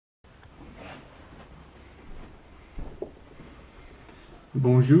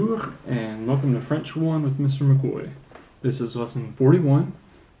Bonjour and welcome to French 1 with Mr. McCoy. This is lesson 41,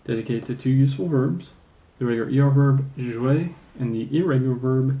 dedicated to two useful verbs, the regular ER verb jouer and the irregular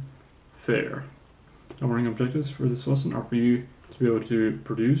verb faire. Our learning objectives for this lesson are for you to be able to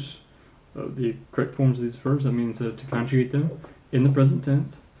produce the correct forms of these verbs. That means to conjugate them in the present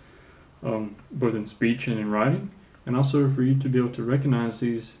tense, both in speech and in writing, and also for you to be able to recognize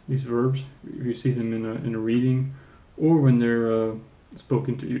these verbs if you see them in a reading or when they're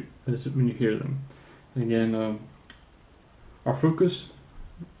spoken to you, when you hear them. And again, our focus,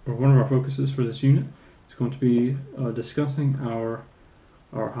 or one of our focuses for this unit, is going to be discussing our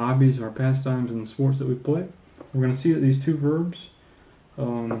hobbies, our pastimes, and the sports that we play. We're going to see that these two verbs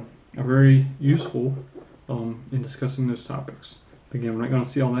are very useful in discussing those topics. Again, we're not going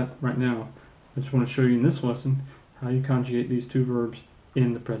to see all that right now. I just want to show you in this lesson how you conjugate these two verbs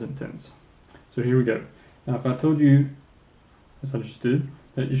in the present tense. So here we go. Now, if I told you, as I just did,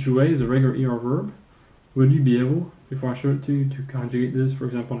 that jouer is a regular ER verb, would you be able, before I show it to you, to conjugate this, for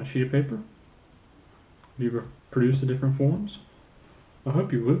example, on a sheet of paper? Would you produce the different forms? I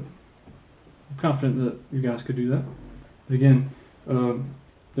hope you would. I'm confident that you guys could do that. But again,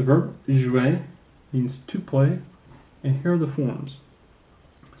 the verb jouer means to play, and here are the forms.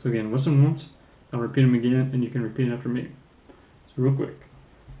 So again, listen once, I'll repeat them again, and you can repeat it after me. So real quick,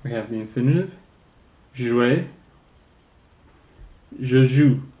 we have the infinitive, jouer, je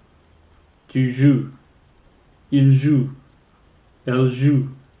joue, tu joues, il joue, elle joue,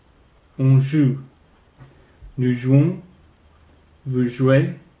 on joue, nous jouons, vous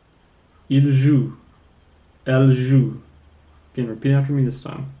jouez, il joue, elle joue. Again, repeat after me this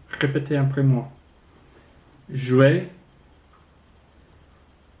time. Répétez après moi. Jouer,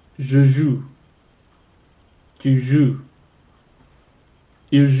 je joue, tu joues,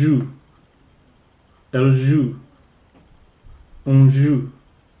 il joue, elle joue, on joue,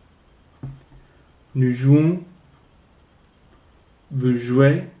 nous jouons, vous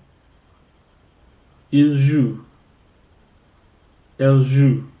jouez, il joue, elle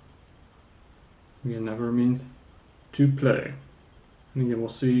joue. Again, that verb means to play. And again,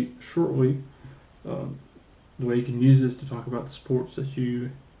 we'll see shortly the way you can use this to talk about the sports that you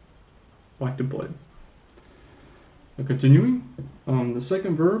like to play. Now, continuing, the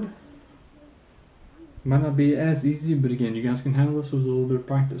second verb might not be as easy, but again, you guys can handle this with a little bit of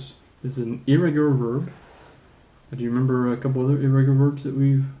practice. It's an irregular verb. Do you remember a couple other irregular verbs that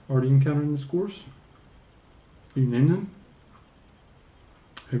we've already encountered in this course? Can you name them?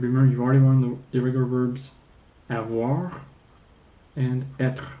 If you remember, you've already learned the irregular verbs avoir and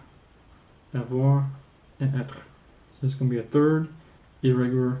être. Avoir and être. So this is going to be a third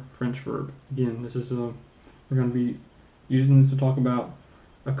irregular French verb. Again, this is we're going to be using this to talk about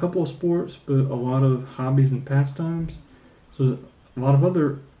a couple of sports, but a lot of hobbies and pastimes. So a lot of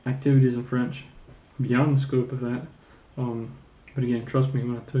other activities in French beyond the scope of that. But again, trust me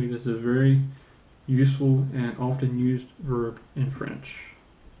when I tell you this is a very useful and often used verb in French.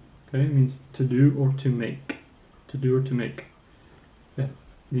 Okay, it means to do or to make. To do or to make. The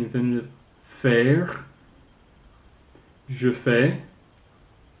infinitive faire, je fais,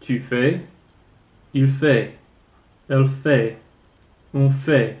 tu fais, il fait, elle fait, on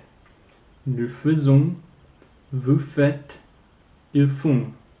fait, nous faisons, vous faites, ils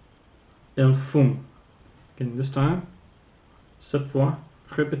font, elles font. Again, this time, cette fois,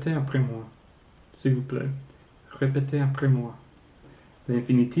 répétez après moi, s'il vous plaît. Répétez après moi.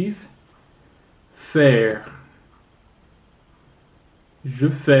 L'infinitif, faire. Je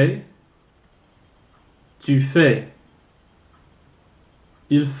fais, tu fais,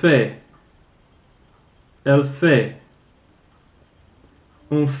 il fait, elle fait,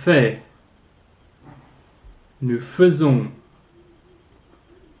 on fait, nous faisons,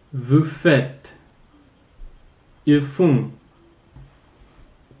 vous faites, ils font,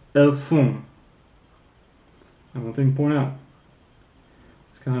 elles font. And one thing to point out,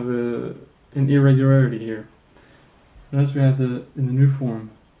 it's kind of an irregularity here. Notice we have in the new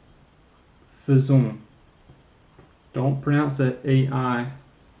form, faisons. Don't pronounce that AI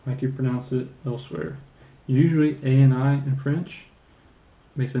like you pronounce it elsewhere. Usually A and I in French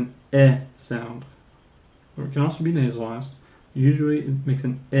makes an E sound. Or it can also be nasalized. Usually it makes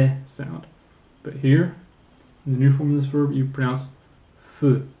an E sound. But here, in the new form of this verb, you pronounce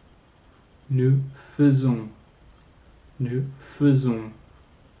feu. Nous faisons. Nous faisons.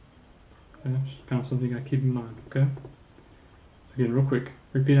 Okay, just kind of something you gotta keep in mind, okay? So again, real quick,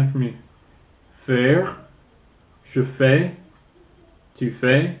 repeat after me. Faire, je fais, tu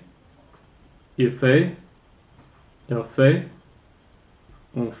fais, il fait, elle fait,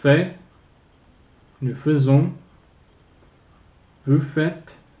 on fait, nous faisons, vous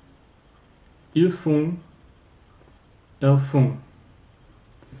faites, ils font, elles font.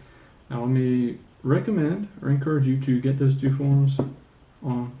 Now let me recommend or encourage you to get those two forms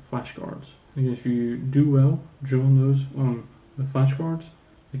on flashcards. Again, if you do well drilling those with flashcards,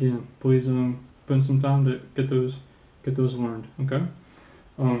 again, please put in some time to get those learned. Okay.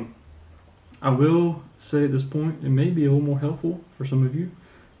 I will say at this point, it may be a little more helpful for some of you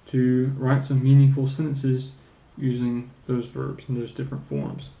to write some meaningful sentences using those verbs and those different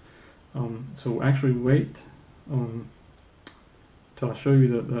forms. So actually wait till I show you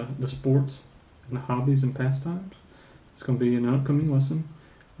the sports and the hobbies and pastimes. It's going to be an upcoming lesson.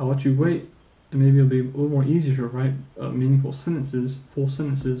 I'll let you wait, and maybe it'll be a little more easier to write meaningful sentences, full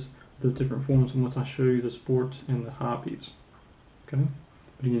sentences, with the different forms once I show you the sports and the hobbies. Okay?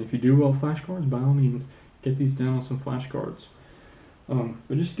 But again, if you do well flashcards, by all means, get these down on some flashcards.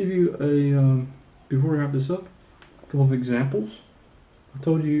 But just to give you before we wrap this up, a couple of examples. I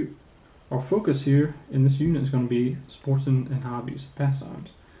told you our focus here in this unit is going to be sports and hobbies, pastimes.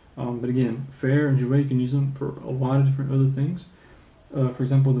 But again, faire and jouer, you can use them for a lot of different other things. For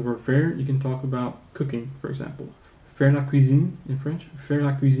example, the verb faire, you can talk about cooking, for example. Faire la cuisine in French. Faire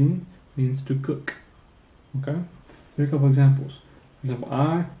la cuisine means to cook. Okay? Here are a couple examples. For example,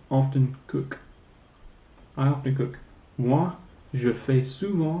 I often cook. I often cook. Moi, je fais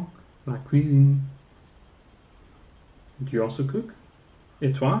souvent la cuisine. Do you also cook?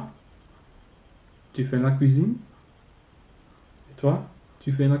 Et toi? Tu fais la cuisine? Et toi?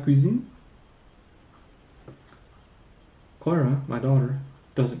 Tu fais la cuisine? Clara, my daughter,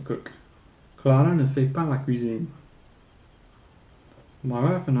 doesn't cook. Clara ne fait pas la cuisine. My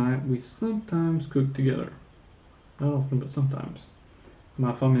wife and I, we sometimes cook together. Not often, but sometimes.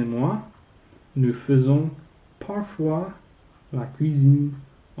 Ma femme et moi, nous faisons parfois la cuisine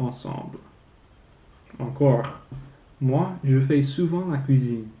ensemble. Encore. Moi, je fais souvent la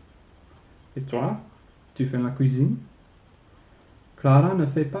cuisine. Et toi, tu fais la cuisine? Clara ne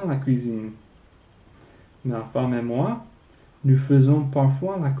fait pas la cuisine. Ma femme et moi, nous faisons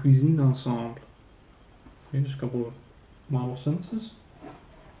parfois la cuisine ensemble. Okay, just a couple of model sentences.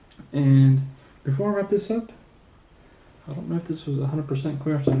 And before I wrap this up, I don't know if this was 100%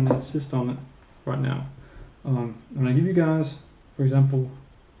 clear, so I'm going to insist on it right now. When I give you guys, for example,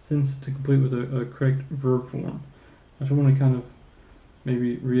 sentences to complete with a correct verb form, I just want to kind of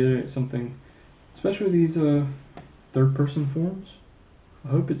maybe reiterate something, especially these third-person forms. I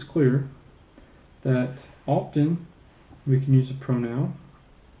hope it's clear that often we can use a pronoun,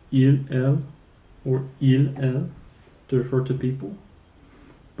 il, elle, or il, elle, to refer to people,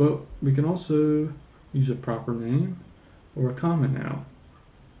 but we can also use a proper name or a common noun.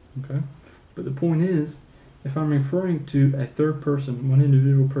 Okay? But the point is, if I'm referring to a third person, one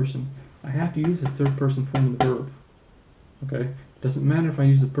individual person, I have to use the third person form of the verb. Okay? It doesn't matter if I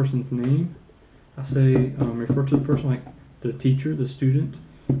use the person's name. I say refer to the person like the teacher, the student,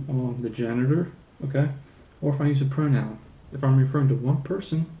 the janitor, okay? Or if I use a pronoun. If I'm referring to one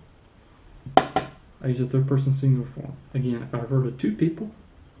person, I use a third person singular form. Again, if I refer to two people,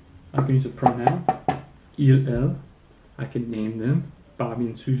 I can use a pronoun, il, elle. I can name them, Bobby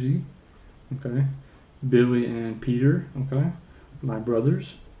and Susie, okay? Billy and Peter, okay? My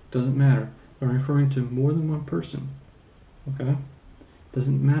brothers, doesn't matter. If I'm referring to more than one person, okay?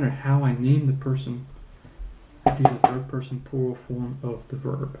 Doesn't matter how I name the person, I use the third person plural form of the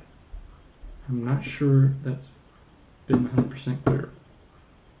verb. I'm not sure that's been 100% clear.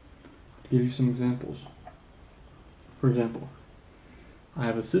 To give you some examples. For example, I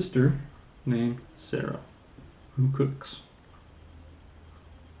have a sister named Sarah who cooks.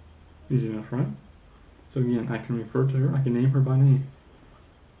 Easy enough, right? So again, I can refer to her, I can name her by name.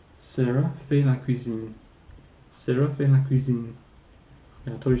 Sarah fait la cuisine. Sarah fait la cuisine.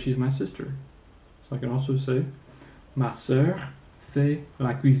 And I told you she's my sister. So I can also say, ma sœur fait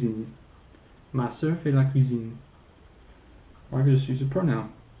la cuisine. Ma sœur fait la cuisine. Or I could just use a pronoun.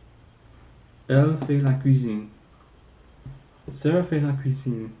 Elle fait la cuisine. Sarah fait la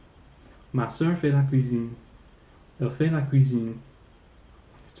cuisine. Ma sœur fait la cuisine. Elle fait la cuisine.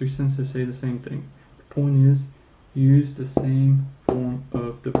 These three sentences say the same thing. The point is, use the same form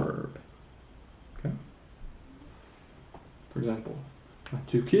of the verb. Okay? For example, my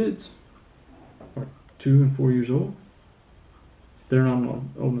two kids are 2 and 4 years old. They're not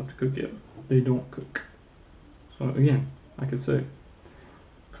old enough to cook yet. They don't cook. So again, I could say,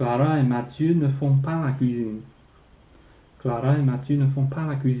 Clara et Mathieu ne font pas la cuisine. Clara et Mathieu ne font pas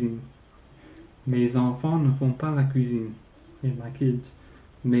la cuisine. Mes enfants ne font pas la cuisine. And my kids.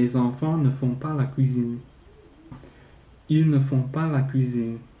 Mes enfants ne font pas la cuisine. Ils ne font pas la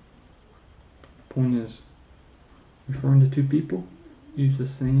cuisine. Point is, referring to two people, use the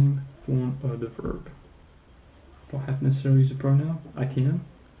same form of the verb. Don't have to necessarily use a pronoun. I can,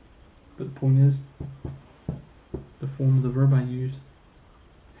 but the point is, the form of the verb I use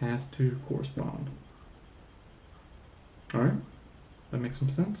has to correspond. Alright, that makes some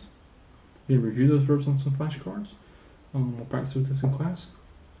sense. You can review those verbs on some flashcards. We'll practice with this in class.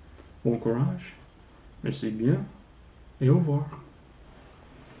 Bon courage, merci bien, et au revoir.